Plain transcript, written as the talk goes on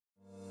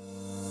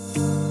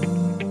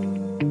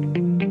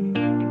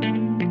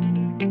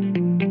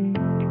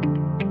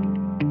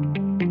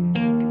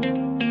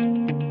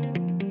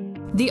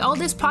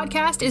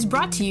podcast is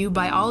brought to you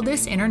by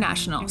Alldus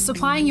International,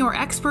 supplying your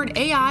expert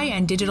AI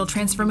and digital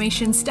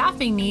transformation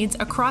staffing needs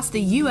across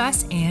the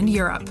US and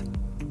Europe.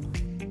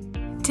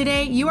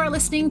 Today, you are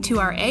listening to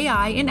our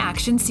AI in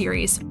Action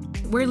series,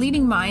 where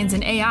leading minds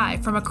in AI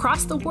from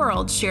across the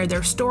world share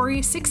their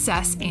story,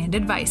 success, and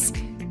advice.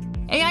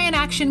 AI in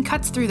Action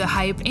cuts through the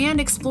hype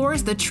and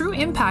explores the true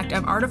impact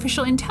of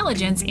artificial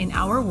intelligence in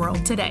our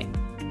world today.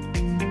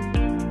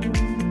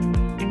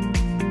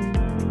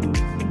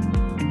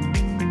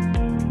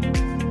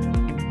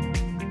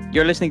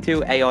 You're listening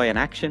to AI in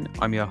Action.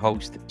 I'm your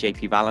host,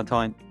 JP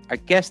Valentine. Our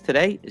guest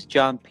today is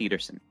Jon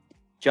Petersen.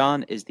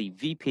 Jon is the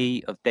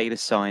VP of Data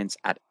Science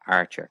at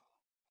Archer.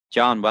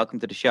 Jon, welcome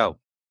to the show.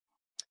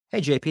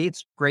 Hey, JP.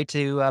 It's great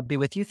to be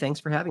with you. Thanks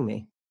for having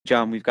me.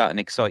 Jon, we've got an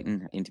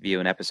exciting interview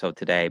and episode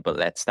today, but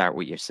let's start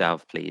with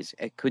yourself, please.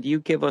 Could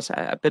you give us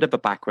a bit of a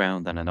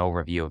background and an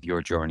overview of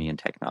your journey in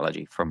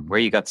technology, from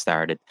where you got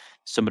started,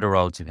 some of the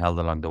roles you've held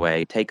along the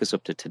way? Take us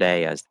up to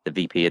today as the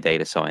VP of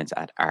Data Science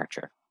at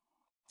Archer.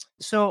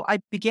 So I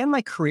began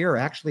my career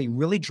actually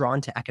really drawn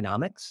to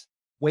economics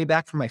way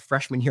back from my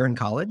freshman year in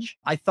college.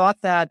 I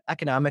thought that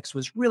economics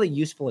was really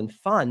useful and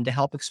fun to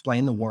help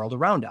explain the world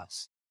around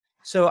us.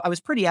 So I was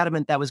pretty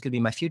adamant that was going to be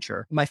my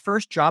future. My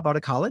first job out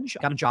of college,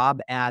 I got a job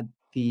at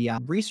the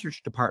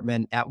research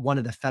department at one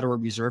of the Federal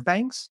Reserve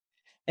banks.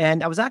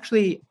 And I was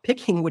actually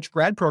picking which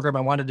grad program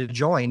I wanted to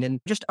join. And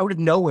just out of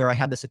nowhere, I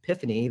had this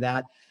epiphany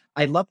that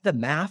I loved the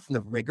math and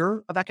the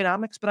rigor of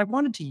economics, but I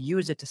wanted to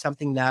use it to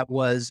something that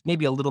was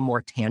maybe a little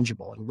more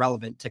tangible and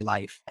relevant to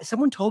life.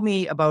 Someone told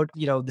me about,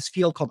 this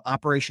field called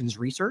operations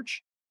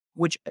research,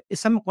 which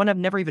is one I've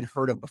never even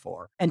heard of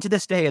before. And to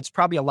this day, it's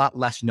probably a lot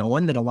less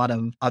known than a lot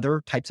of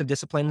other types of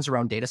disciplines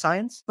around data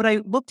science. But I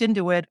looked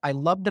into it. I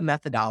loved the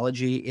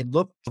methodology. It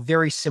looked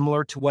very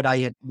similar to what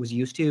I was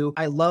used to.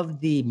 I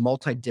loved the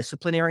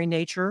multidisciplinary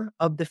nature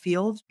of the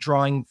field,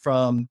 drawing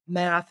from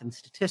math and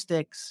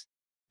statistics,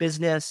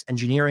 business,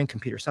 engineering,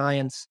 computer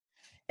science.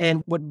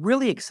 And what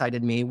really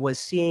excited me was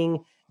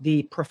seeing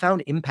the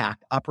profound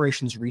impact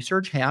operations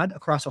research had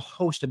across a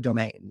host of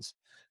domains.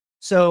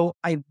 So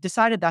I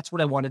decided that's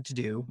what I wanted to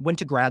do, went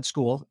to grad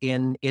school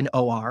in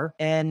OR.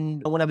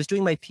 And when I was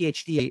doing my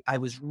PhD, I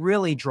was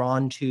really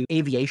drawn to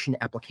aviation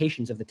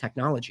applications of the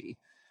technology.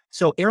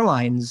 So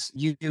airlines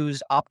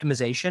use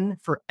optimization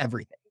for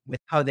everything, with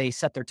how they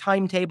set their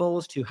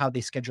timetables to how they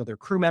schedule their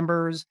crew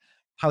members,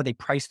 how they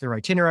price their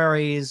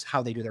itineraries,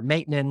 how they do their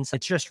maintenance.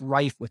 It's just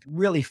rife with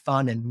really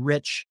fun and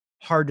rich,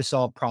 hard to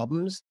solve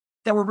problems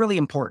that were really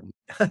important.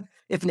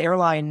 If an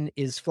airline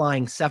is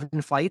flying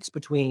 7 flights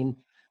between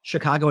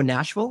Chicago and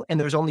Nashville, and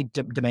there's only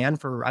demand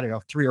for,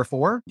 3 or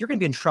 4, you're going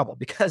to be in trouble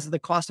because the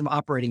cost of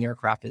operating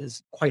aircraft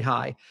is quite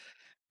high.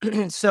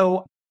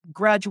 So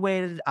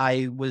graduated,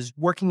 I was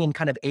working in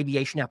kind of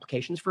aviation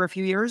applications for a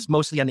few years,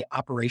 mostly on the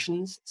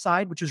operations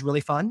side, which was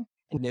really fun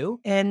and new.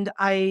 And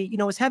I,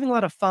 was having a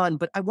lot of fun,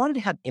 but I wanted to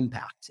have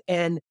impact.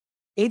 And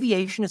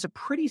aviation is a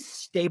pretty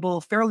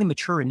stable, fairly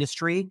mature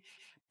industry.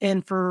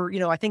 And for,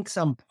 I think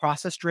some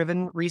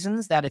process-driven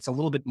reasons that it's a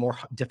little bit more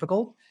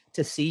difficult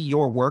to see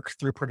your work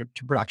through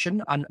to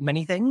production on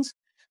many things.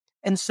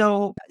 And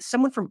so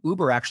someone from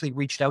Uber actually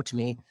reached out to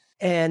me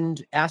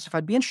and asked if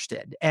I'd be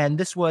interested. And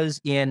this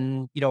was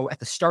in, at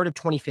the start of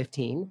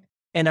 2015.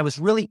 And I was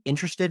really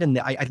interested in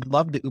I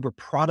loved the Uber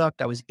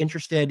product. I was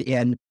interested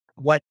in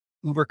what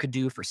Uber could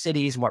do for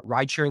cities and what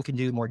ride sharing can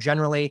do more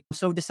generally.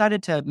 So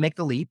decided to make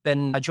the leap,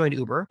 and I joined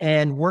Uber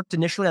and worked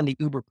initially on the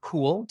Uber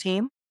Pool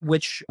team,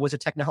 which was a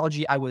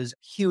technology I was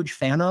a huge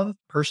fan of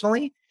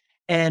personally,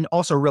 and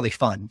also really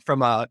fun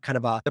from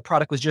the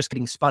product was just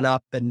getting spun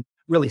up and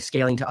really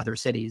scaling to other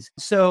cities.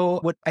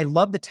 So I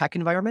loved the tech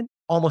environment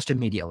almost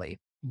immediately.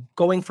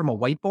 Going from a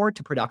whiteboard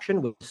to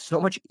production was so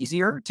much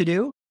easier to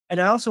do.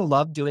 And I also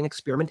loved doing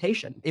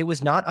experimentation. It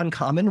was not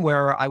uncommon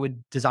where I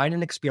would design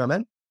an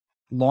experiment,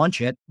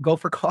 launch it, go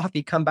for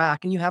coffee, come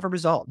back, and you have a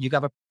result. You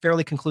have a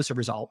fairly conclusive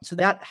result. So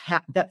that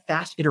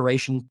fast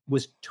iteration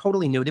was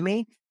totally new to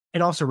me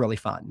and also really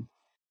fun.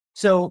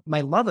 So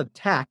my love of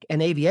tech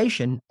and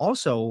aviation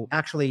also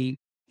actually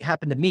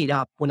happened to meet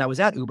up when I was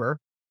at Uber,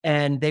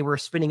 and they were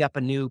spinning up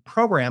a new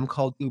program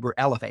called Uber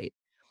Elevate.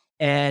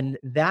 And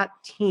that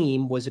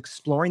team was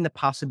exploring the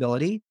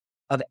possibility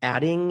of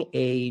adding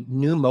a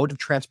new mode of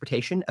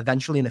transportation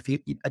eventually in the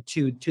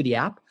future to the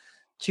app,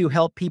 to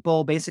help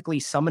people basically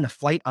summon a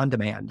flight on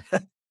demand.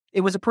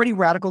 It was a pretty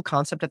radical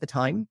concept at the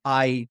time.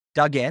 I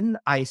dug in.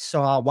 I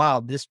saw, wow,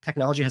 this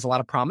technology has a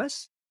lot of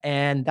promise.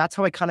 And that's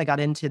how I kind of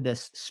got into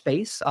this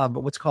space of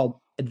what's called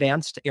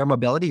advanced air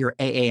mobility, or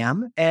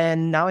AAM.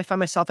 And now I find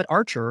myself at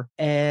Archer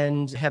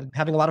and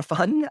having a lot of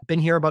fun. Been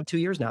here about 2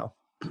 years now.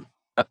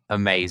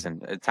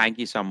 Amazing. Thank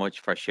you so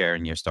much for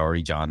sharing your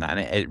story, Jon. And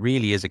it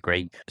really is a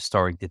great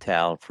story to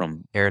tell,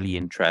 from early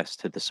interest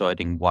to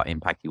deciding what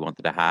impact you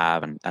wanted to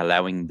have and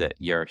allowing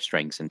your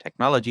strengths in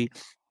technology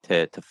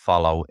to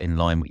follow in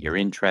line with your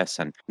interests.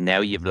 And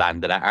now you've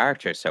landed at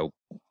Archer. So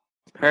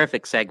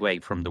perfect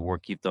segue from the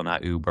work you've done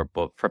at Uber.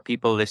 But for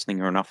people listening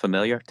who are not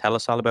familiar, tell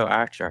us all about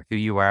Archer, who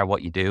you are,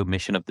 what you do,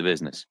 mission of the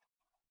business.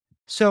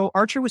 So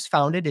Archer was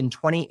founded in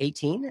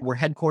 2018. We're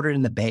headquartered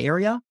in the Bay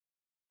Area.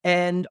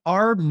 And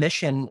our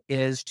mission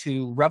is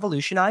to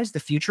revolutionize the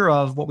future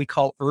of what we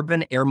call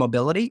urban air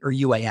mobility, or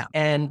UAM.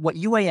 And what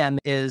UAM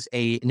is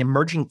an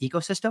emerging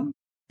ecosystem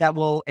that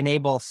will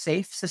enable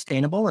safe,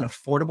 sustainable, and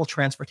affordable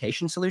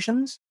transportation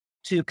solutions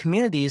to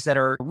communities that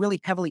are really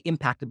heavily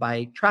impacted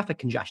by traffic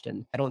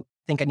congestion. I don't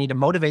think I need to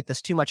motivate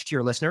this too much to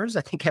your listeners.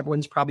 I think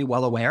everyone's probably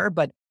well aware,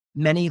 but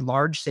many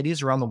large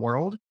cities around the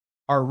world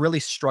are really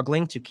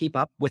struggling to keep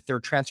up with their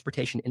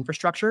transportation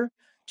infrastructure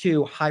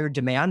to higher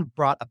demand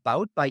brought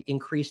about by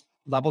increased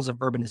levels of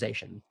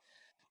urbanization.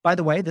 By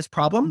the way, this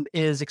problem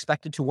is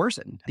expected to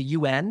worsen. The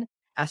UN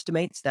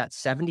estimates that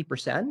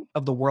 70%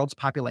 of the world's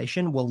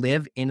population will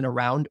live in and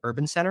around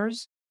urban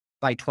centers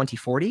by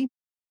 2040,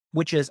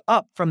 which is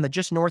up from the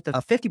just north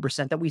of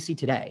 50% that we see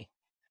today.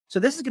 So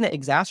this is going to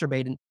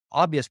exacerbate an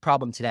obvious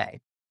problem today.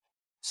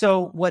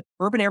 So what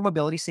urban air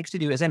mobility seeks to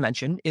do, as I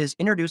mentioned, is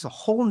introduce a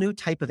whole new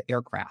type of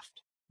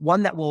aircraft,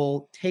 one that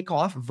will take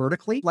off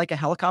vertically like a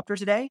helicopter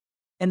today,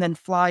 and then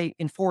fly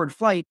in forward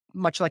flight,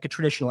 much like a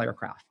traditional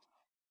aircraft.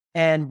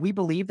 And we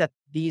believe that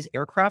these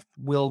aircraft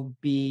will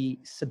be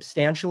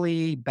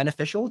substantially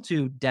beneficial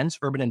to dense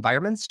urban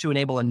environments to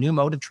enable a new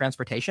mode of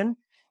transportation,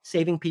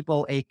 saving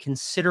people a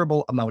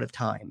considerable amount of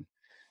time.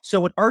 So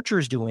what Archer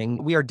is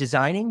doing, we are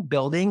designing,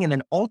 building, and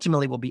then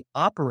ultimately will be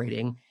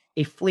operating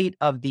a fleet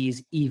of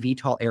these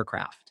eVTOL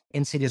aircraft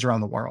in cities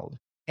around the world.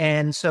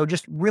 And so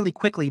just really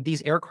quickly,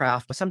 these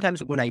aircraft,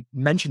 sometimes when I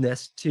mention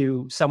this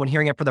to someone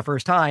hearing it for the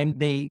first time,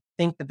 they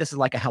think that this is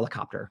like a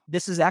helicopter.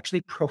 This is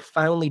actually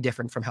profoundly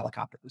different from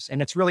helicopters.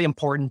 And it's really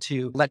important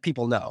to let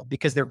people know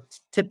because they're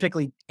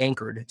typically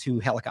anchored to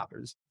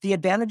helicopters. The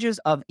advantages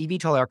of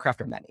eVTOL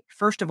aircraft are many.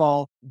 First of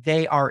all,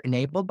 they are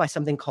enabled by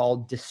something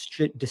called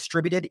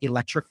distributed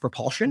electric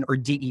propulsion, or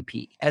DEP.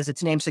 As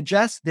its name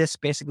suggests, this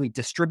basically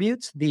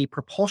distributes the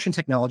propulsion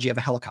technology of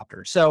a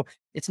helicopter. So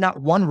it's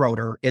not one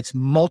rotor, it's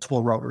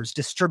multiple rotors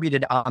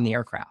distributed on the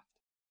aircraft.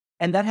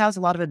 And that has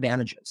a lot of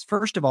advantages.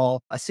 First of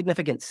all, a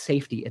significant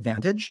safety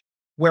advantage,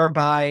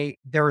 whereby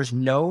there is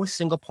no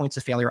single points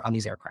of failure on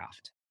these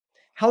aircraft.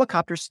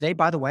 Helicopters today,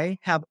 by the way,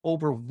 have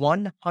over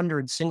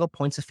 100 single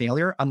points of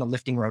failure on the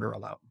lifting rotor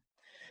alone.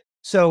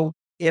 So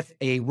if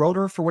a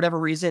rotor, for whatever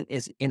reason,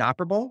 is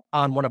inoperable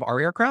on one of our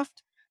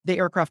aircraft, the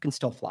aircraft can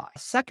still fly.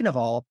 Second of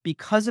all,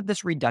 because of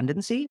this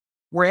redundancy,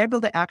 we're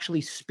able to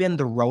actually spin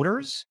the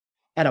rotors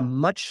at a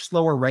much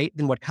slower rate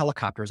than what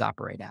helicopters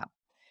operate at.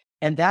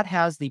 And that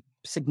has the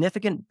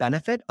significant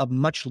benefit of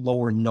much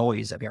lower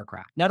noise of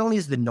aircraft. Not only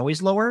is the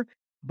noise lower,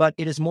 but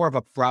it is more of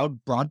a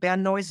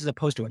broadband noise as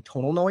opposed to a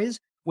tonal noise,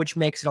 which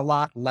makes it a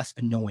lot less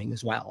annoying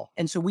as well.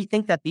 And so we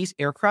think that these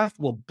aircraft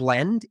will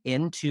blend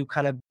into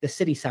kind of the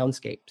city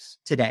soundscapes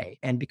today.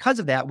 And because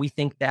of that, we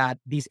think that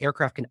these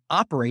aircraft can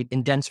operate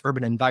in dense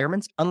urban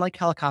environments, unlike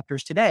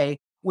helicopters today,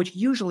 which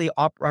usually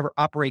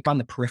operate on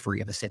the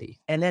periphery of a city.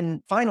 And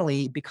then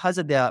finally, because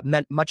of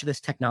much of this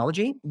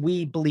technology,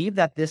 we believe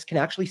that this can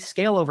actually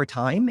scale over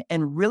time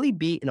and really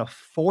be an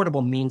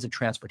affordable means of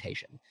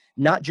transportation,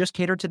 not just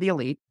cater to the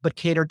elite, but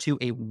cater to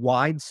a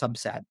wide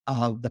subset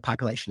of the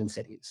population in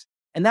cities.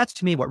 And that's,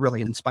 to me, what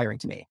really is inspiring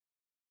to me.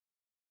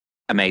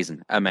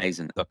 Amazing,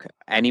 amazing. Look,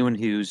 anyone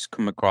who's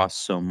come across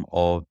some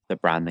of the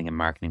branding and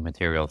marketing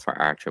material for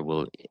Archer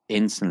will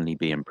instantly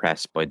be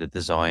impressed by the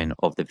design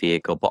of the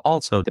vehicle, but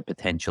also the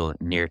potential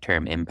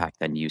near-term impact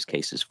and use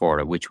cases for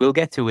it, which we'll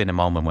get to in a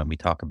moment when we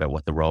talk about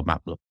what the roadmap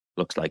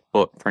looks like.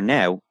 But for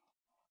now,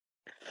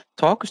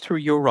 talk us through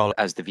your role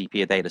as the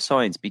VP of Data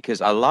Science,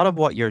 because a lot of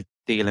what you're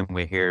dealing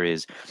with here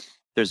is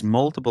there's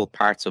multiple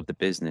parts of the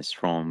business,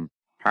 from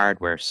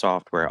hardware,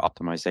 software,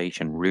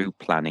 optimization, route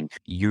planning.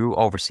 You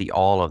oversee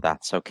all of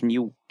that. So can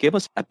you give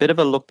us a bit of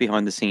a look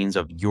behind the scenes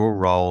of your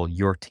role,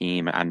 your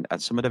team, and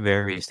some of the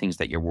various things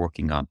that you're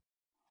working on?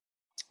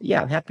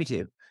 Yeah, I'm happy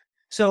to.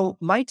 So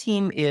my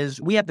team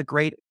we have the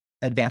great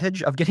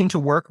advantage of getting to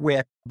work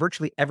with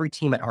virtually every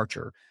team at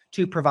Archer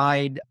to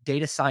provide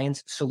data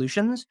science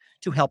solutions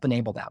to help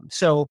enable them.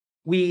 So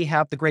we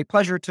have the great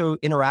pleasure to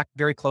interact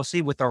very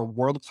closely with our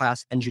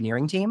world-class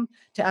engineering team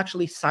to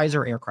actually size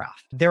our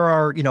aircraft. There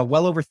are,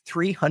 well over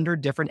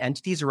 300 different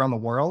entities around the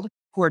world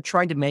who are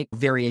trying to make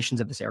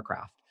variations of this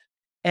aircraft.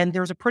 And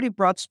there's a pretty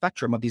broad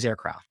spectrum of these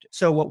aircraft.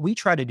 So what we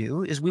try to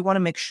do is we want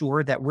to make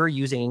sure that we're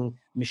using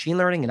machine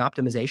learning and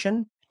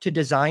optimization to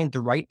design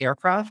the right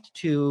aircraft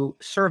to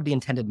serve the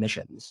intended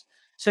missions.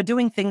 So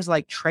doing things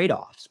like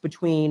trade-offs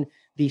between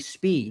the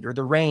speed or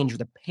the range or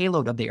the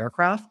payload of the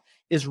aircraft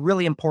is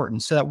really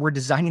important, so that we're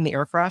designing the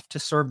aircraft to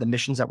serve the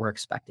missions that we're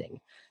expecting.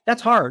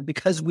 That's hard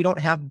because we don't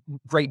have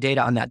great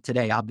data on that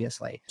today,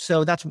 obviously.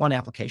 So that's one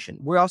application.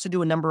 We also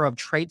do a number of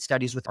trade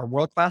studies with our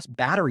world-class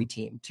battery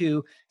team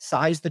to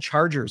size the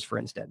chargers, for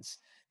instance,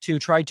 to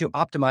try to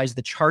optimize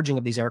the charging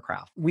of these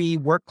aircraft. We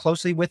work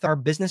closely with our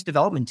business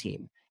development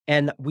team,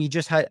 and we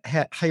just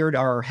hired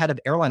our head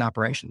of airline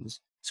operations.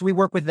 So we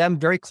work with them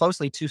very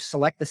closely to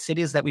select the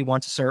cities that we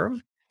want to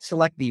serve,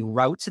 select the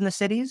routes in the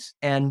cities,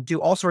 and do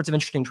all sorts of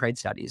interesting trade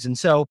studies. And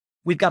so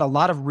we've got a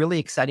lot of really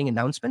exciting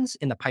announcements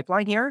in the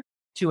pipeline here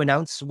to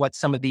announce what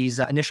some of these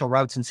initial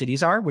routes and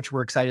cities are, which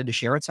we're excited to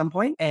share at some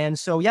point. And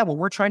so, yeah, what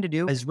we're trying to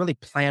do is really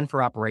plan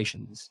for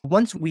operations.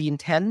 Once we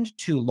intend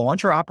to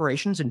launch our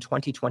operations in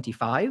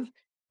 2025,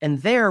 and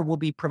there we'll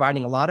be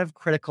providing a lot of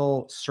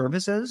critical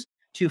services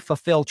to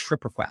fulfill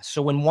trip requests.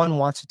 So when one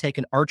wants to take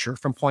an Archer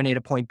from point A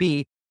to point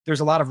B, there's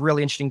a lot of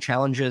really interesting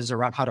challenges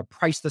around how to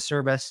price the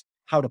service,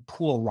 how to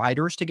pool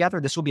riders together.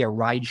 This will be a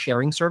ride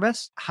sharing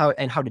service, how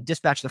to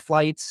dispatch the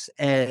flights,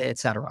 et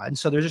cetera. And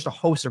so there's just a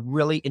host of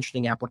really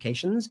interesting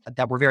applications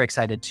that we're very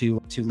excited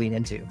to lean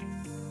into.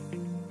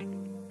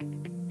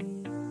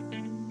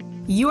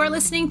 You are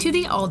listening to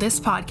the Alldus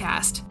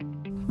podcast.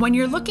 When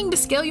you're looking to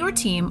scale your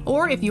team,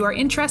 or if you are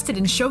interested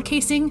in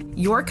showcasing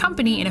your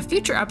company in a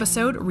future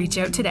episode, reach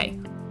out today.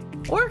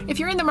 Or if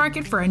you're in the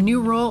market for a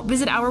new role,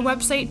 visit our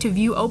website to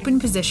view open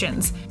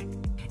positions,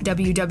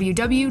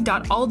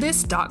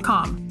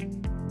 www.alldus.com.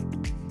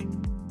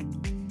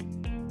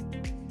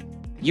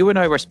 You and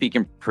I were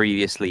speaking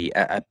previously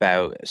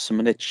about some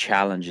of the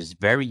challenges,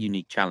 very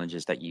unique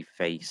challenges that you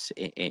face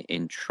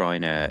in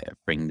trying to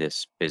bring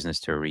this business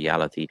to a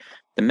reality.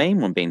 The main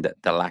one being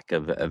the lack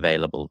of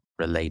available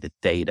related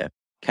data.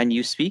 Can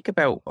you speak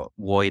about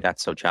why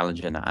that's so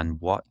challenging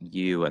and what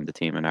you and the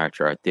team in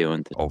Archer are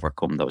doing to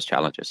overcome those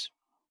challenges?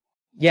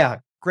 Yeah,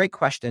 great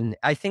question.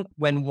 I think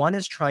when one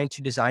is trying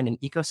to design an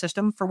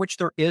ecosystem for which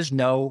there is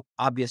no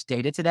obvious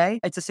data today,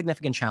 it's a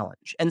significant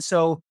challenge. And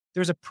so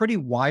there's a pretty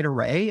wide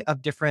array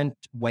of different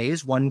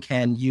ways one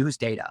can use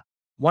data.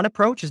 One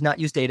approach is not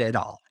use data at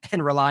all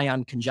and rely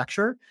on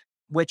conjecture,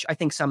 which I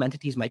think some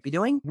entities might be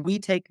doing. We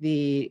take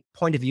the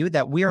point of view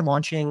that we are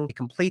launching a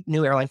complete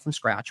new airline from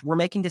scratch. We're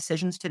making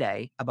decisions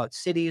today about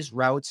cities,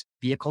 routes,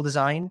 vehicle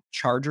design,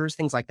 chargers,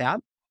 things like that,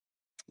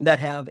 that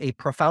have a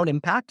profound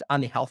impact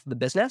on the health of the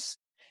business.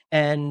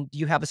 And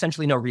you have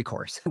essentially no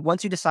recourse.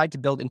 Once you decide to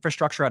build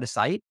infrastructure at a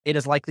site, it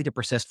is likely to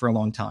persist for a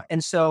long time.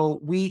 And so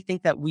we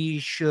think that we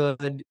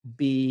should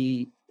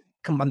be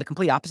on the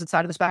complete opposite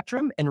side of the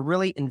spectrum and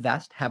really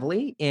invest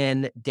heavily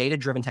in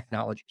data-driven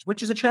technologies,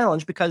 which is a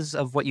challenge because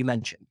of what you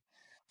mentioned.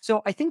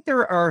 So I think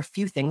there are a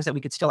few things that we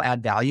could still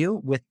add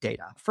value with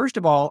data. First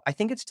of all, I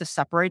think it's to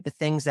separate the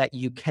things that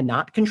you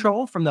cannot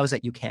control from those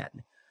that you can.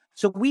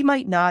 So we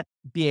might not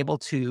be able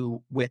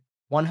to, with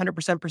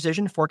 100%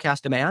 precision,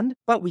 forecast demand,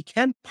 but we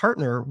can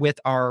partner with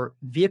our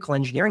vehicle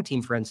engineering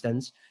team, for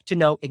instance, to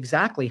know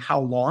exactly how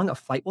long a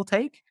flight will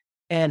take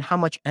and how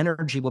much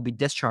energy will be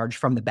discharged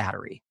from the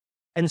battery.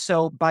 And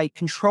so by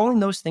controlling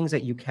those things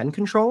that you can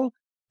control,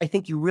 I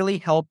think you really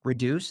help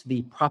reduce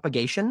the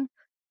propagation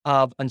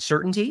of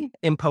uncertainty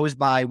imposed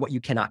by what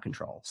you cannot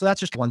control. So that's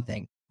just one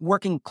thing.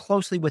 Working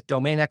closely with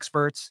domain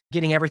experts,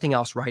 getting everything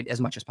else right as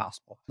much as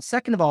possible.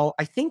 Second of all,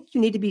 I think you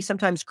need to be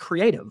sometimes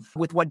creative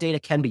with what data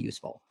can be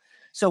useful.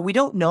 So we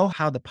don't know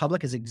how the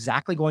public is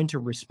exactly going to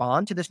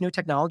respond to this new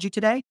technology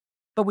today,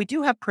 but we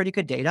do have pretty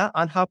good data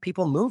on how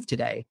people move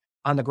today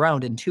on the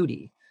ground in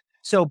 2D.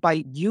 So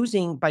by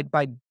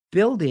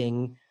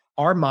building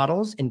our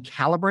models and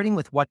calibrating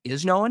with what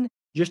is known,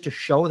 just to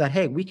show that,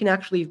 hey, we can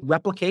actually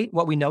replicate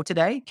what we know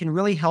today, can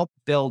really help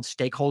build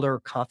stakeholder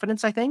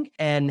confidence, I think,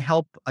 and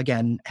help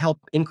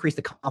increase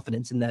the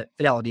confidence in the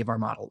fidelity of our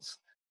models.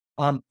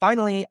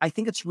 Finally, I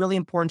think it's really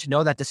important to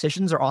know that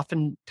decisions are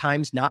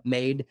oftentimes not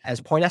made as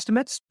point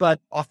estimates,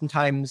 but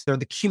oftentimes they're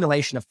the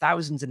accumulation of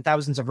thousands and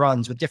thousands of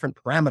runs with different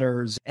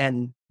parameters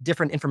and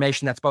different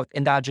information that's both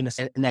endogenous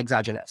and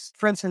exogenous.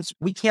 For instance,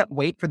 we can't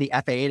wait for the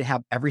FAA to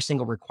have every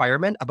single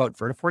requirement about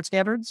vertiport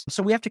standards.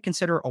 So we have to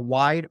consider a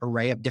wide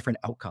array of different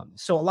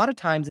outcomes. So a lot of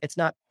times it's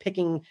not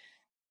picking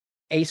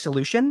a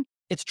solution,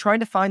 it's trying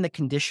to find the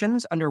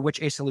conditions under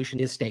which a solution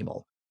is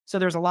stable. So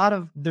there's a lot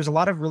of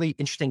really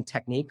interesting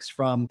techniques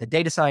from the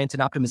data science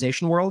and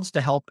optimization worlds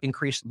to help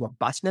increase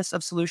robustness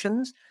of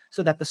solutions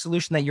so that the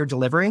solution that you're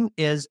delivering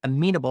is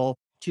amenable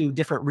to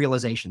different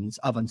realizations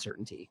of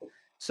uncertainty.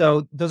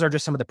 So those are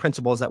just some of the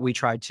principles that we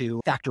try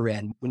to factor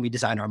in when we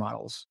design our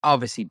models.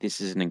 Obviously,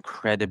 this is an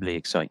incredibly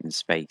exciting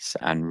space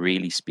and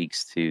really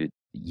speaks to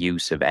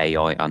use of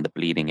AI on the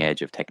bleeding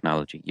edge of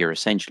technology. You're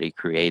essentially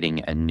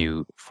creating a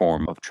new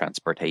form of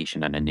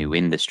transportation and a new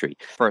industry.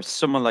 For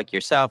someone like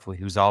yourself,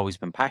 who's always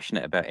been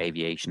passionate about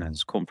aviation and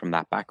has come from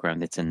that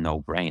background, it's a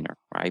no-brainer,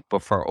 right?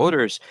 But for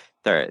others,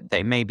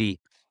 they may be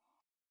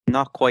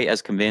not quite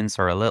as convinced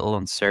or a little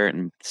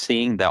uncertain,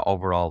 seeing the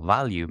overall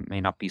value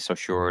may not be so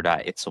sure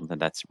that it's something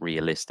that's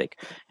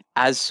realistic.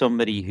 As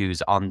somebody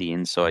who's on the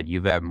inside,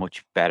 you've a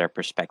much better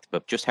perspective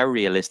of just how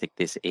realistic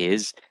this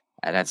is.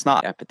 And it's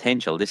not a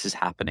potential, this is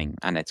happening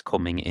and it's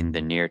coming in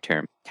the near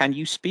term. Can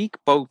you speak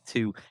both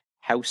to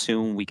how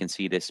soon we can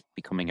see this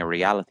becoming a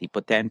reality,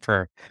 but then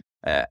for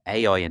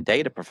AI and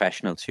data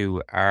professionals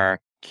who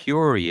are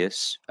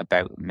curious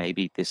about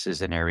maybe this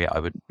is an area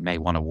I may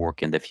want to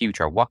work in the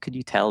future, what could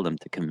you tell them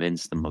to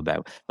convince them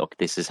about, look,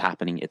 this is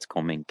happening, it's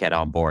coming, get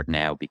on board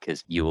now,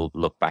 because you will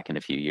look back in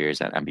a few years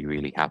and be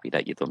really happy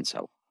that you've done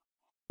so?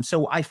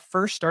 So I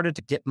first started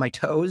to dip my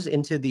toes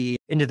into the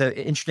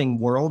interesting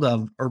world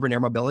of urban air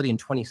mobility in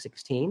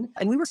 2016,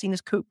 and we were seen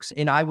as kooks.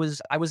 And I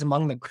was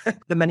among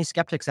the many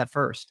skeptics at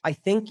first. I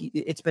think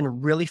it's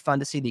been really fun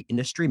to see the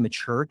industry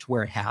mature to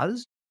where it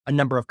has. A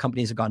number of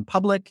companies have gone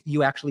public.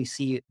 You actually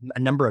see a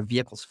number of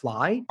vehicles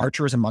fly.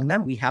 Archer is among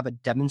them. We have a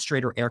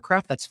demonstrator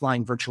aircraft that's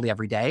flying virtually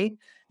every day.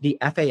 The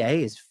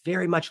FAA is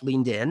very much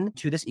leaned in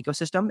to this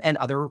ecosystem, and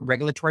other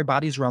regulatory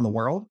bodies around the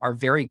world are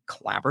very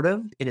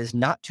collaborative. It is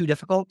not too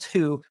difficult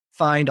to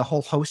find a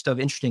whole host of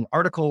interesting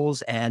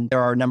articles, and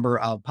there are a number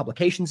of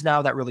publications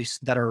now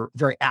that are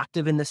very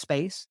active in this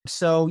space.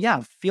 So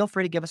yeah, feel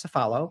free to give us a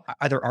follow,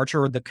 either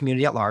Archer or the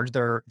community at large.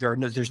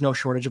 There's no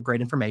shortage of great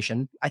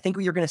information. I think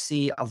what you're going to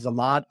see is a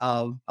lot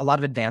of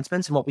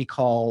advancements in what we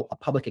call a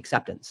public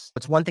acceptance.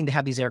 It's one thing to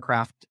have these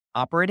aircraft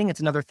operating.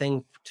 It's another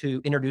thing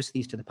to introduce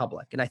these to the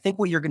public. And I think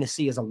what you're going to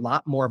see is a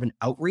lot more of an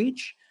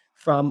outreach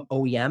from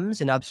OEMs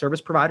and other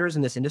service providers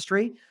in this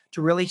industry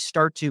to really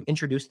start to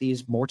introduce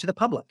these more to the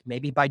public,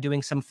 maybe by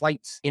doing some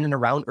flights in and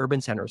around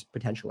urban centers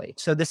potentially.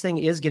 So this thing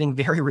is getting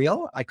very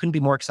real. I couldn't be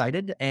more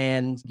excited.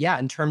 And yeah,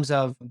 in terms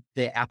of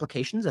the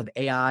applications of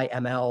AI,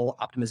 ML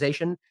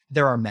optimization,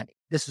 there are many.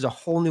 This is a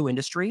whole new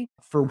industry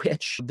for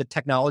which the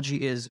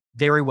technology is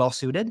very well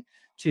suited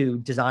to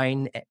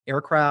design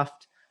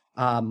aircraft,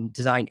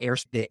 design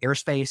the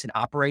airspace and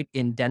operate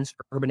in dense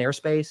urban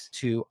airspace,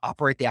 to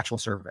operate the actual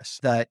service.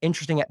 The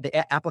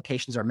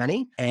applications are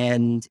many,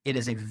 and it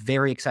is a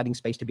very exciting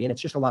space to be in.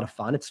 It's just a lot of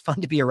fun. It's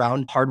fun to be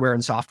around hardware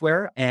and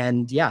software.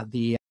 And yeah,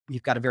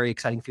 you've got a very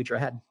exciting future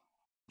ahead.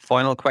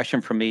 Final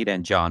question from me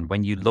then, Jon.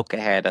 When you look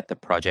ahead at the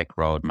project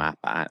roadmap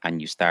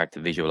and you start to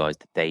visualize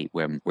the date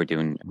when we're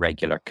doing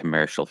regular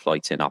commercial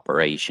flights in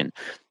operation,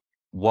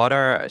 what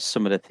are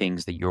some of the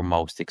things that you're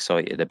most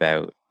excited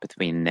about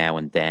between now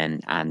and then?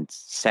 And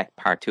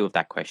part two of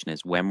that question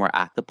is, when we're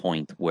at the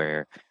point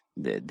where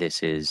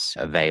this is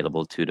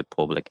available to the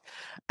public,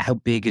 how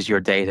big is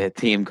your data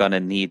team going to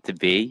need to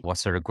be? What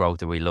sort of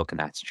growth are we looking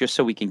at? Just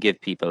so we can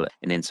give people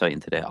an insight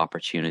into the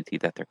opportunity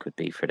that there could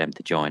be for them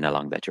to join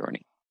along that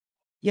journey.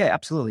 Yeah,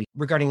 absolutely.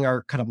 Regarding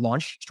our kind of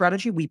launch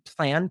strategy, we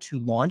plan to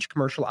launch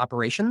commercial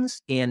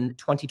operations in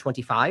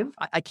 2025.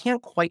 I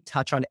can't quite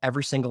touch on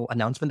every single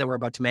announcement that we're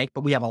about to make,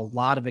 but we have a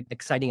lot of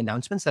exciting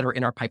announcements that are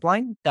in our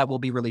pipeline that we'll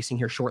be releasing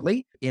here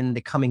shortly. In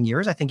the coming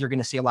years, I think you're going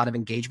to see a lot of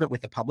engagement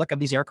with the public of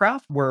these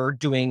aircraft. We're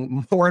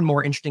doing more and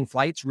more interesting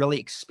flights, really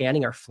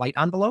expanding our flight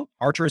envelope.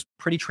 Archer is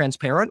pretty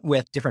transparent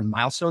with different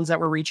milestones that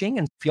we're reaching,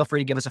 and feel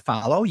free to give us a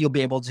follow. You'll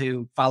be able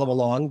to follow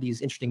along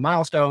these interesting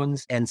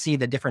milestones and see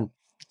the different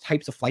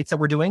types of flights that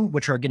we're doing,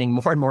 which are getting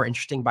more and more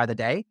interesting by the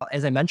day.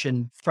 As I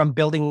mentioned, from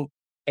building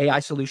AI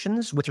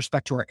solutions with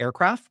respect to our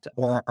aircraft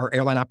or our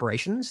airline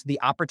operations,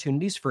 the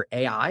opportunities for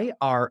AI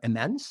are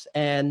immense.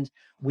 And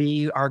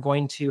we are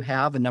going to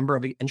have a number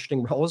of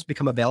interesting roles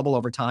become available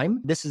over time.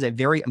 This is a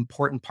very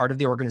important part of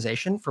the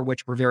organization for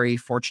which we're very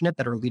fortunate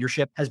that our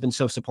leadership has been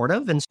so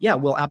supportive. And yeah,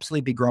 we'll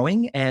absolutely be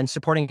growing and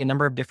supporting a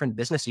number of different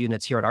business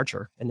units here at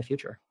Archer in the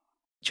future.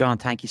 Jon,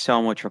 thank you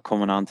so much for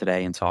coming on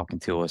today and talking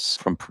to us.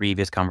 From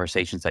previous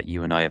conversations that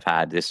you and I have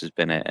had, this has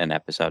been an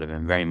episode I've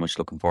been very much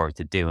looking forward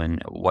to doing.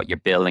 What you're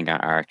building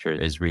at Archer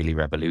is really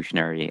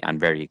revolutionary and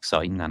very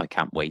exciting, and I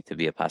can't wait to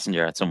be a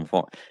passenger at some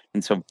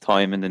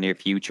time in the near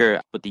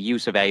future. But the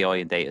use of AI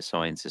and data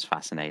science is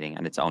fascinating,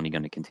 and it's only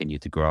going to continue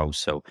to grow.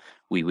 So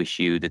we wish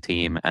you, the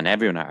team, and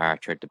everyone at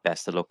Archer the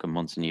best of luck in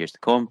months and years to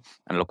come,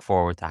 and look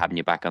forward to having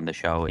you back on the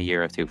show a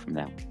year or two from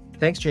now.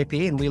 Thanks,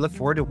 JP, and we look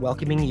forward to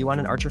welcoming you on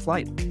an Archer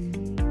flight.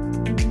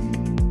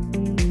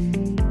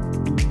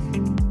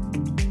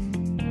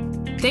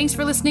 Thanks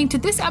for listening to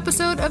this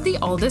episode of the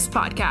Alldus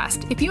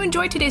podcast. If you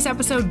enjoyed today's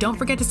episode, don't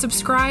forget to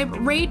subscribe,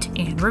 rate,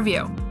 and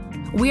review.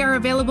 We are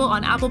available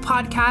on Apple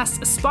Podcasts,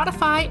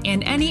 Spotify,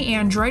 and any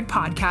Android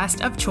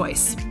podcast of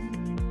choice.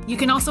 You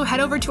can also head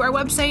over to our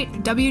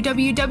website,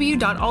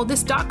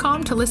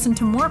 www.alldus.com, to listen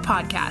to more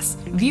podcasts,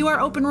 view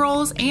our open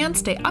roles, and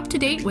stay up to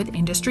date with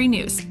industry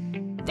news.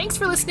 Thanks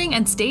for listening,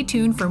 and stay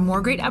tuned for more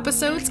great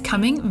episodes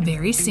coming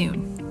very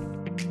soon.